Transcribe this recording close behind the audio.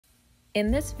In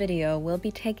this video, we'll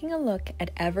be taking a look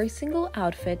at every single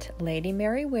outfit Lady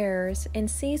Mary wears in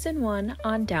Season 1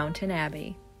 on Downton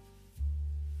Abbey.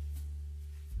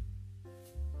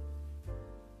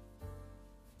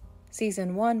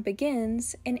 Season 1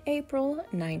 begins in April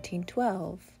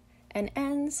 1912 and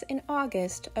ends in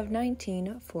August of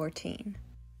 1914.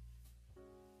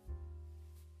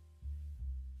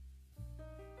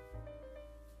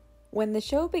 When the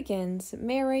show begins,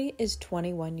 Mary is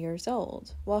 21 years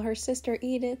old, while her sister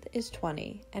Edith is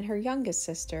 20 and her youngest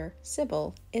sister,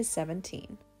 Sybil, is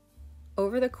 17.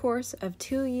 Over the course of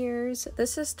 2 years, the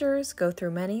sisters go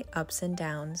through many ups and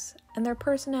downs, and their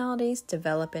personalities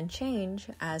develop and change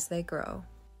as they grow.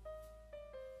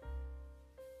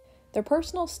 Their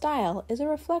personal style is a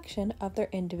reflection of their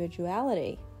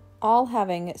individuality, all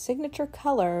having signature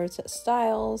colors,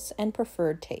 styles, and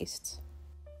preferred tastes.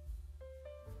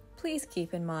 Please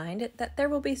keep in mind that there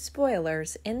will be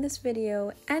spoilers in this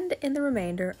video and in the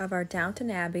remainder of our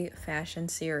Downton Abbey fashion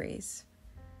series.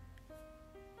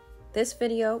 This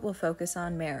video will focus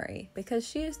on Mary because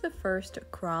she is the first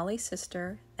Crawley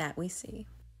sister that we see.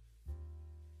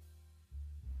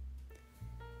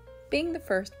 Being the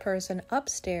first person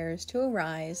upstairs to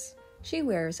arise, she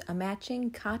wears a matching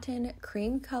cotton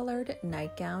cream-colored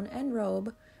nightgown and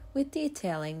robe with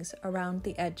detailings around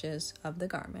the edges of the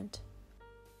garment.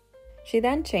 She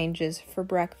then changes for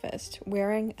breakfast,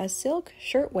 wearing a silk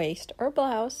shirtwaist or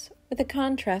blouse with a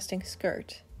contrasting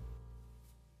skirt.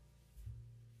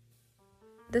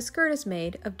 The skirt is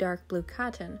made of dark blue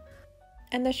cotton,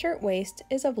 and the shirtwaist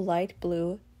is of light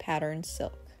blue patterned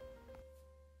silk.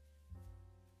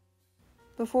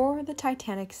 Before the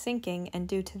Titanic sinking and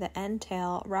due to the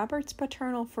entail, Robert's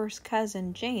paternal first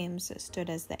cousin James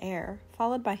stood as the heir,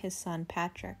 followed by his son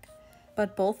Patrick.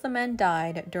 But both the men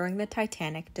died during the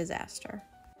Titanic disaster.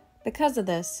 Because of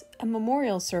this, a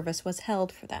memorial service was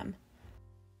held for them.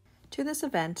 To this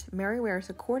event, Mary wears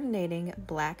a coordinating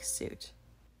black suit,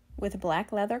 with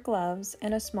black leather gloves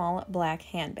and a small black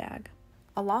handbag,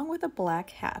 along with a black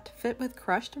hat fit with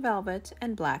crushed velvet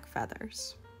and black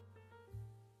feathers.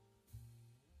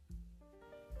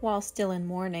 While still in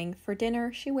mourning, for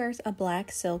dinner she wears a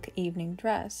black silk evening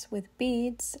dress with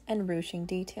beads and ruching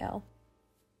detail.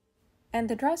 And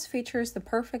the dress features the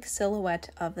perfect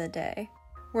silhouette of the day.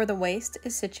 Where the waist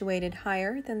is situated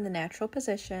higher than the natural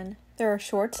position, there are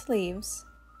short sleeves,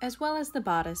 as well as the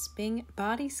bodice being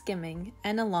body skimming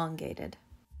and elongated.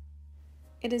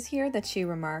 It is here that she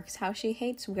remarks how she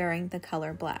hates wearing the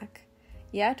color black,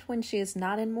 yet when she is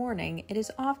not in mourning, it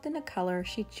is often a color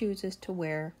she chooses to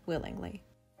wear willingly.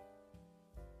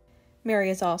 Mary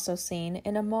is also seen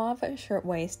in a mauve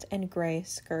shirtwaist and gray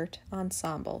skirt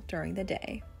ensemble during the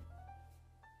day.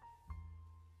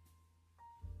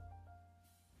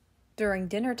 During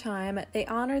dinner time, they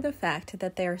honor the fact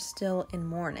that they are still in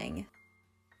mourning.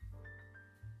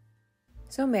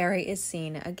 So Mary is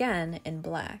seen again in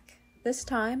black, this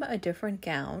time a different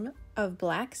gown of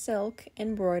black silk,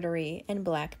 embroidery, and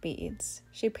black beads.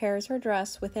 She pairs her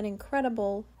dress with an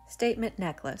incredible statement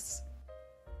necklace.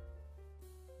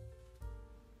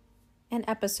 In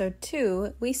episode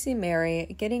 2, we see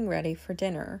Mary getting ready for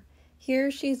dinner. Here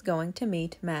she's going to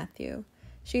meet Matthew.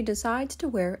 She decides to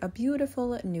wear a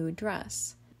beautiful new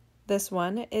dress. This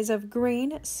one is of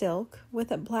green silk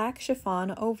with a black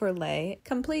chiffon overlay,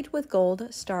 complete with gold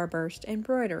starburst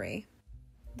embroidery.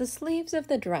 The sleeves of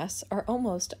the dress are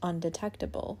almost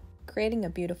undetectable, creating a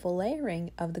beautiful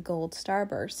layering of the gold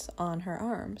starbursts on her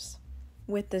arms.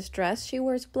 With this dress, she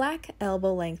wears black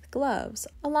elbow-length gloves,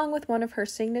 along with one of her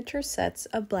signature sets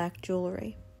of black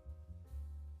jewelry.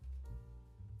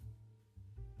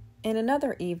 In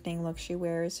another evening look she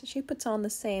wears, she puts on the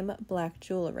same black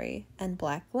jewelry and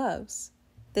black gloves.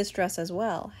 This dress as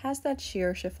well has that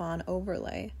sheer chiffon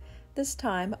overlay, this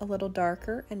time a little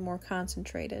darker and more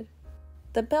concentrated.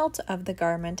 The belt of the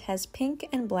garment has pink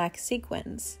and black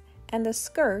sequins, and the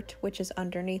skirt, which is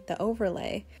underneath the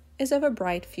overlay, is of a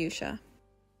bright fuchsia.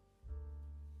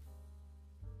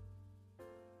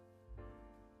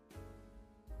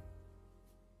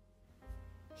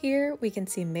 Here we can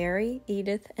see Mary,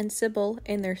 Edith, and Sybil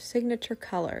in their signature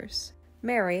colors.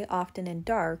 Mary often in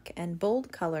dark and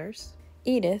bold colors,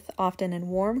 Edith often in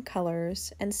warm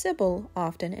colors, and Sybil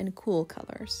often in cool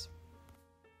colors.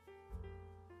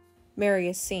 Mary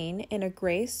is seen in a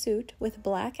gray suit with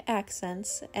black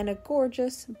accents and a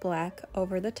gorgeous black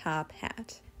over-the-top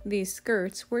hat. These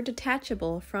skirts were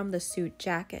detachable from the suit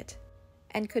jacket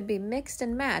and could be mixed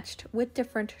and matched with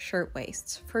different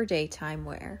shirtwaists for daytime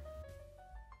wear.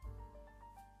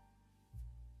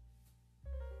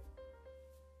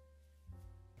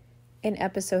 In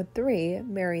episode 3,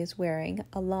 Mary is wearing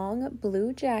a long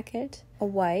blue jacket, a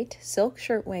white silk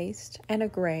shirtwaist, and a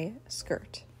gray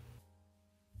skirt.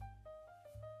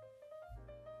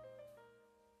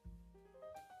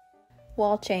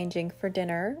 While changing for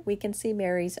dinner, we can see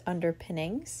Mary's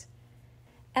underpinnings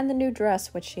and the new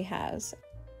dress which she has,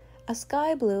 a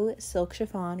sky blue silk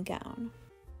chiffon gown.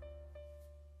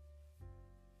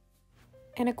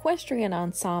 An equestrian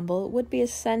ensemble would be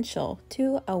essential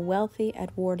to a wealthy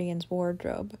Edwardian's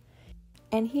wardrobe,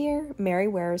 and here Mary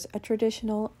wears a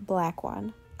traditional black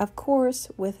one, of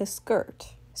course with a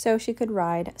skirt, so she could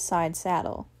ride side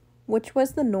saddle, which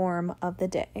was the norm of the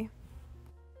day.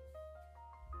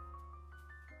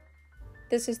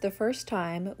 This is the first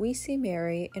time we see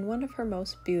Mary in one of her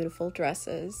most beautiful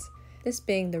dresses, this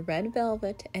being the red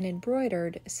velvet and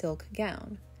embroidered silk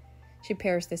gown. She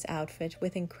pairs this outfit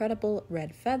with incredible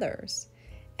red feathers,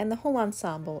 and the whole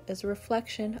ensemble is a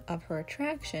reflection of her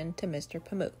attraction to Mr.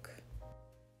 Pamuk.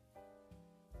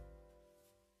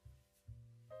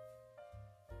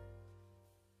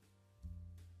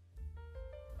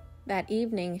 That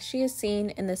evening, she is seen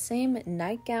in the same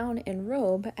nightgown and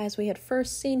robe as we had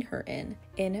first seen her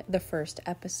in the first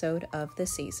episode of the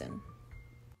season.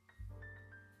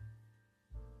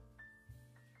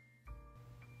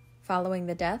 Following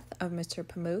the death of Mr.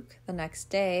 Pamuk, the next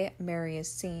day, Mary is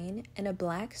seen in a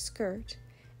black skirt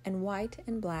and white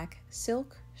and black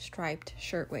silk striped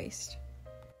shirtwaist.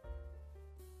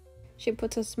 She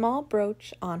puts a small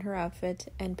brooch on her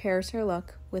outfit and pairs her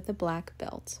look with a black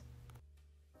belt.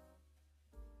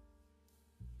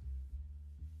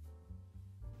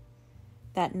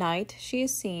 That night, she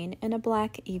is seen in a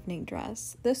black evening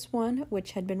dress, this one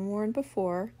which had been worn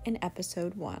before in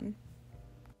episode 1.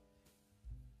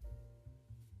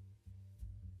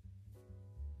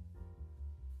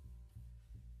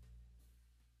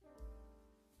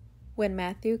 When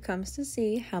Matthew comes to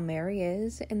see how Mary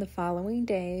is in the following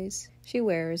days, she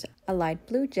wears a light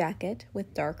blue jacket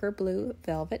with darker blue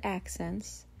velvet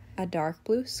accents, a dark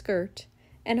blue skirt,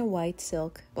 and a white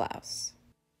silk blouse.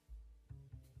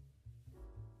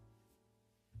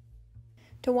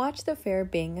 To watch the fair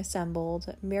being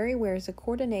assembled, Mary wears a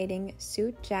coordinating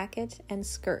suit jacket and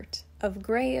skirt of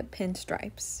gray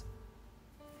pinstripes.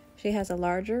 She has a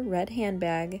larger red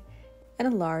handbag and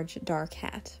a large dark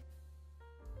hat.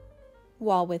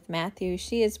 While with Matthew,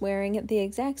 she is wearing the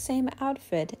exact same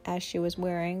outfit as she was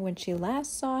wearing when she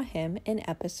last saw him in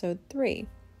episode 3.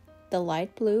 The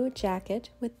light blue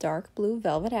jacket with dark blue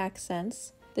velvet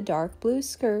accents, the dark blue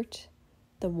skirt,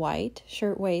 the white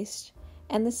shirtwaist,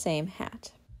 and the same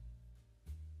hat.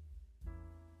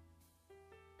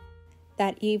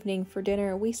 That evening for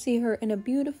dinner, we see her in a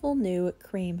beautiful new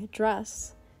cream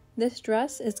dress. This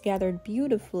dress is gathered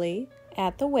beautifully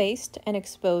at the waist and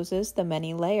exposes the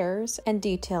many layers and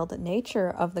detailed nature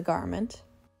of the garment.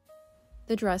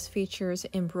 The dress features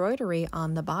embroidery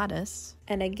on the bodice,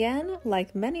 and again,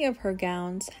 like many of her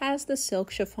gowns, has the silk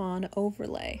chiffon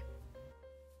overlay.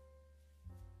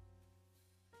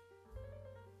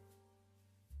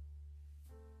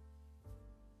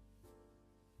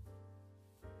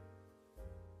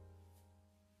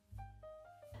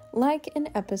 Like in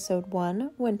episode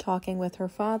 1, when talking with her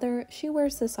father, she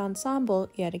wears this ensemble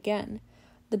yet again,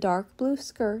 the dark blue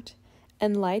skirt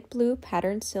and light blue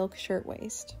patterned silk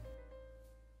shirtwaist.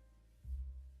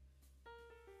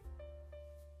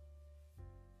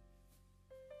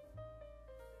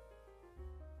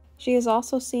 She is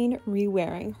also seen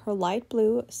re-wearing her light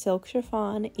blue silk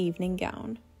chiffon evening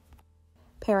gown,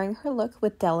 pairing her look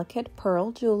with delicate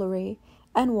pearl jewelry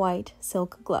and white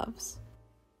silk gloves.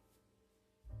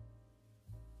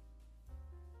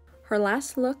 Her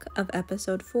last look of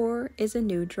episode 4 is a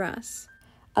new dress,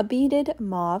 a beaded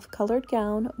mauve-colored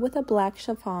gown with a black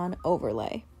chiffon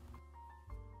overlay.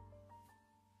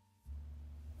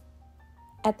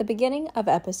 At the beginning of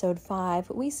episode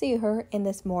 5, we see her in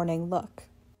this morning look,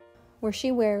 where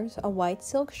she wears a white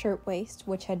silk shirtwaist,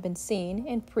 which had been seen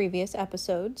in previous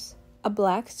episodes, a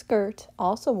black skirt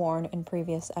also worn in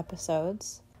previous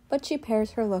episodes, but she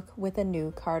pairs her look with a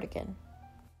new cardigan.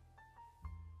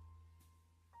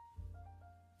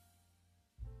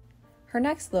 Her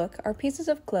next look are pieces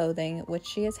of clothing which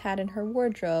she has had in her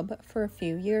wardrobe for a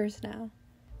few years now.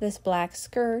 This black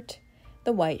skirt,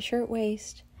 the white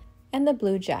shirtwaist, and the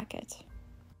blue jacket.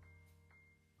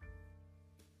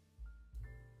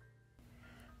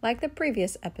 Like the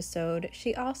previous episode,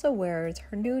 she also wears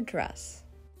her new dress,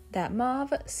 that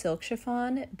mauve silk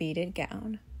chiffon beaded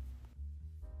gown.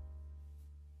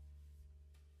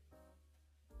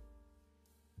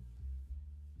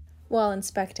 While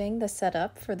inspecting the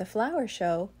setup for the flower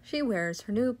show, she wears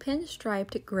her new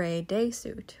pinstriped gray day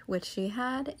suit, which she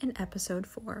had in episode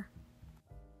 4.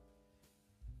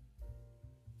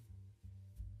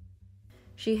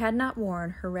 She had not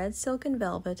worn her red silk and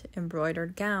velvet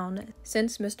embroidered gown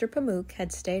since Mr. Pamuk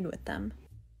had stayed with them.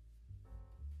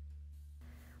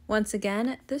 Once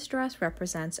again, this dress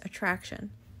represents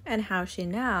attraction, and how she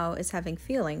now is having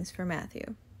feelings for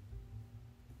Matthew.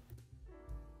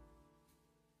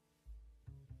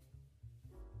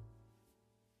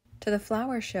 To the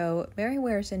flower show, Mary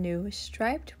wears a new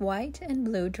striped white and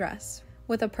blue dress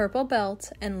with a purple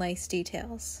belt and lace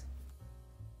details.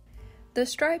 The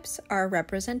stripes are a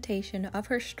representation of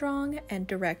her strong and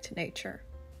direct nature.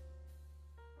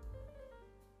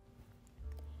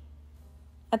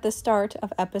 At the start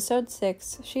of episode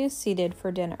 6, she is seated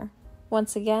for dinner,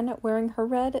 once again wearing her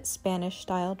red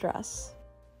Spanish-style dress,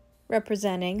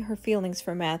 representing her feelings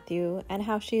for Matthew and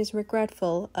how she is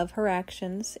regretful of her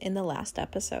actions in the last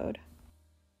episode.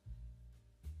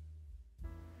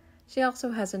 She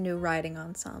also has a new riding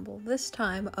ensemble, this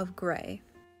time of gray.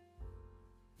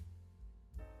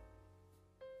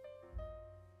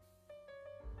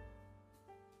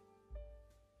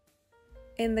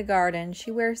 In the garden,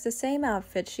 she wears the same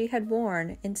outfit she had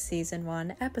worn in Season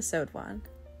 1, Episode 1.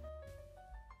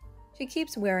 She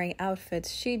keeps wearing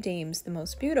outfits she deems the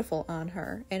most beautiful on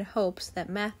her in hopes that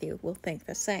Matthew will think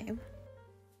the same.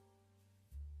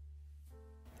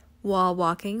 While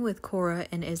walking with Cora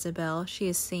and Isabel, she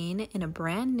is seen in a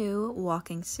brand new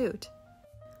walking suit.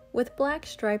 With black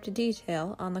striped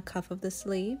detail on the cuff of the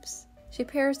sleeves, she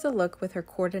pairs the look with her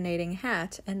coordinating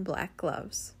hat and black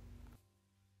gloves.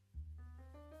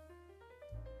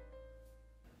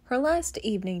 Her last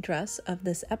evening dress of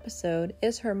this episode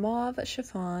is her mauve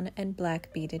chiffon and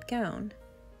black beaded gown.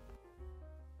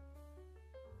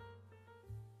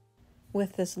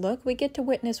 With this look, we get to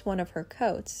witness one of her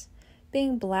coats,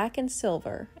 being black and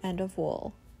silver and of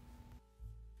wool.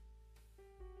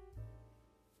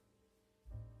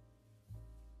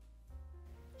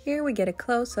 Here we get a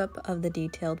close-up of the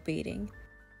detailed beading.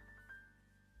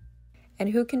 And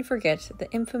who can forget the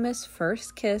infamous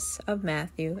first kiss of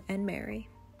Matthew and Mary?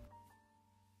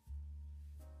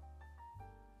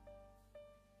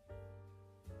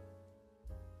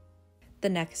 The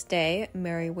next day,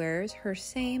 Mary wears her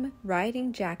same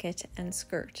riding jacket and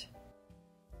skirt.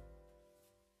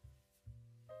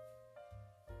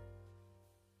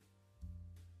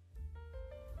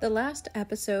 The last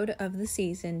episode of the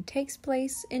season takes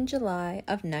place in July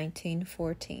of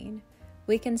 1914.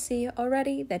 We can see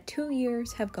already that 2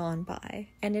 years have gone by,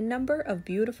 and a number of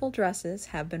beautiful dresses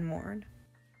have been worn.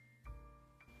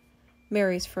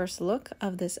 Mary's first look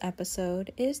of this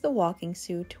episode is the walking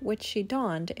suit which she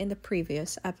donned in the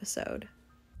previous episode.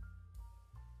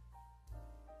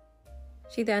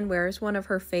 She then wears one of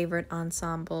her favorite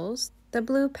ensembles, the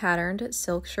blue patterned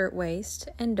silk shirtwaist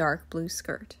and dark blue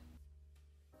skirt.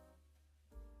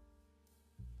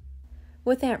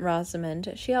 With Aunt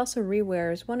Rosamond, she also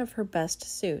rewears one of her best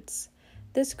suits,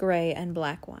 this gray and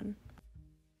black one.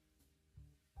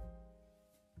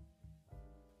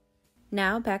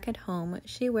 Now back at home,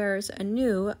 she wears a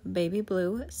new baby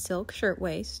blue silk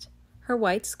shirtwaist, her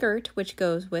white skirt which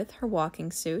goes with her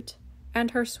walking suit,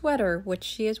 and her sweater which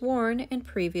she has worn in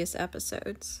previous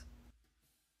episodes.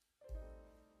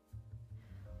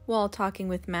 While talking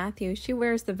with Matthew, she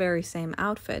wears the very same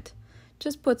outfit,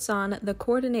 just puts on the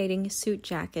coordinating suit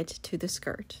jacket to the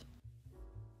skirt.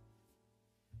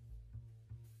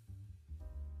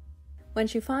 When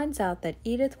she finds out that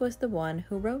Edith was the one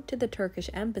who wrote to the Turkish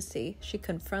embassy, she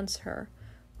confronts her,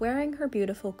 wearing her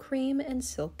beautiful cream and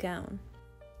silk gown,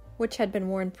 which had been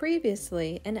worn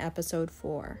previously in episode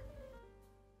 4.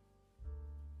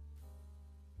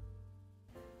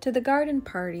 To the garden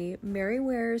party, Mary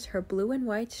wears her blue and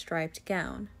white striped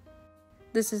gown.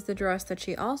 This is the dress that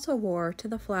she also wore to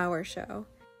the flower show.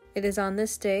 It is on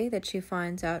this day that she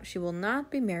finds out she will not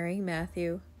be marrying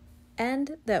Matthew,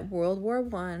 and that World War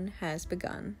I has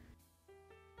begun.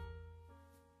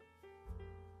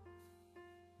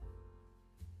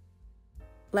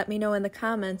 Let me know in the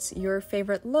comments your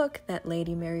favorite look that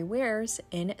Lady Mary wears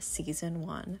in Season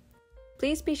 1.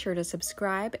 Please be sure to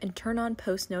subscribe and turn on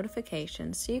post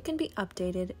notifications so you can be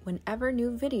updated whenever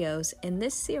new videos in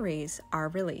this series are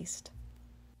released.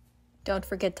 Don't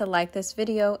forget to like this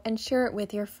video and share it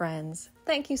with your friends.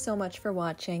 Thank you so much for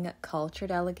watching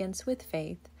Cultured Elegance with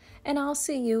Faith, and I'll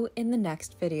see you in the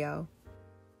next video.